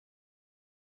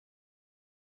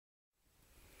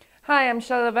Hi, I'm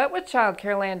Shelley Levette with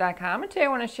ChildCareLand.com, and today I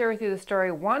want to share with you the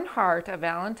story One Heart, a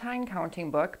Valentine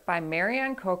Counting Book by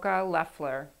Marianne Coca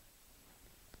Leffler.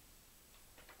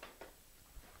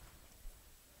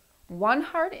 One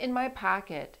heart in my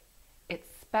pocket, it's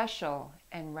special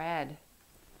and red.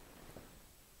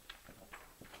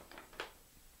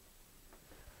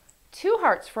 Two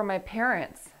hearts for my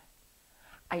parents,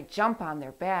 I jump on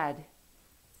their bed.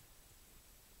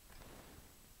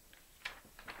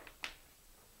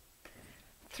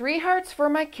 Three hearts for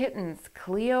my kittens,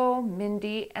 Cleo,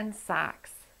 Mindy, and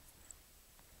Socks.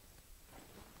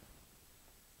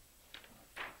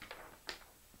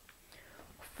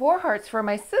 Four hearts for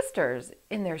my sisters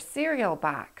in their cereal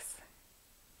box.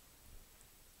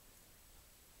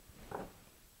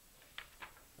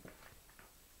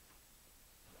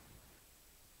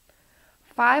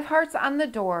 Five hearts on the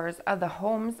doors of the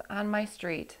homes on my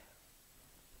street.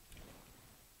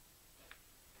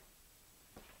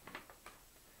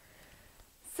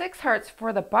 Six hearts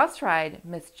for the bus ride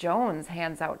Miss Jones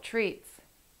hands out treats.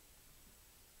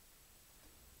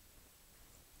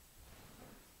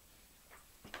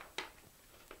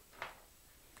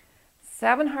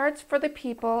 Seven hearts for the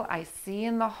people I see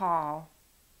in the hall.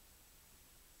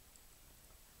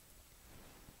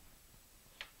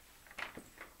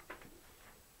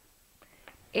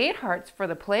 Eight hearts for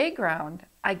the playground.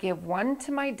 I give one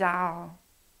to my doll.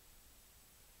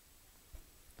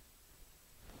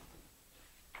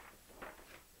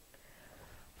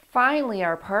 Finally,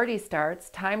 our party starts.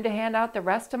 Time to hand out the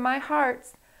rest of my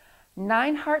hearts.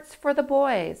 9 hearts for the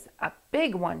boys, a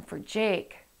big one for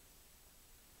Jake.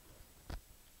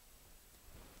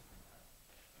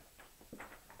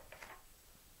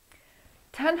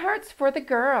 Ten hearts for the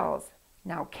girls,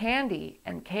 now candy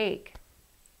and cake.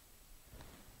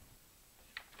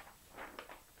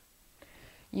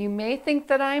 You may think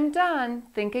that I'm done.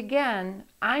 Think again.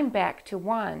 I'm back to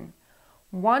one.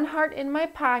 One heart in my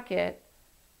pocket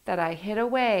that I hid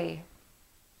away.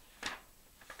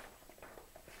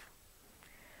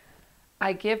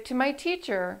 I give to my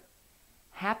teacher,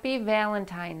 Happy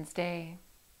Valentine's Day.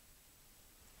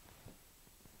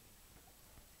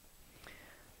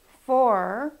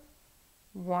 For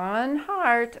One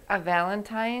Heart, a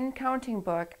Valentine Counting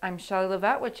Book, I'm Shelley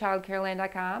Levette with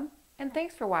ChildCareLand.com, and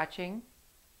thanks for watching.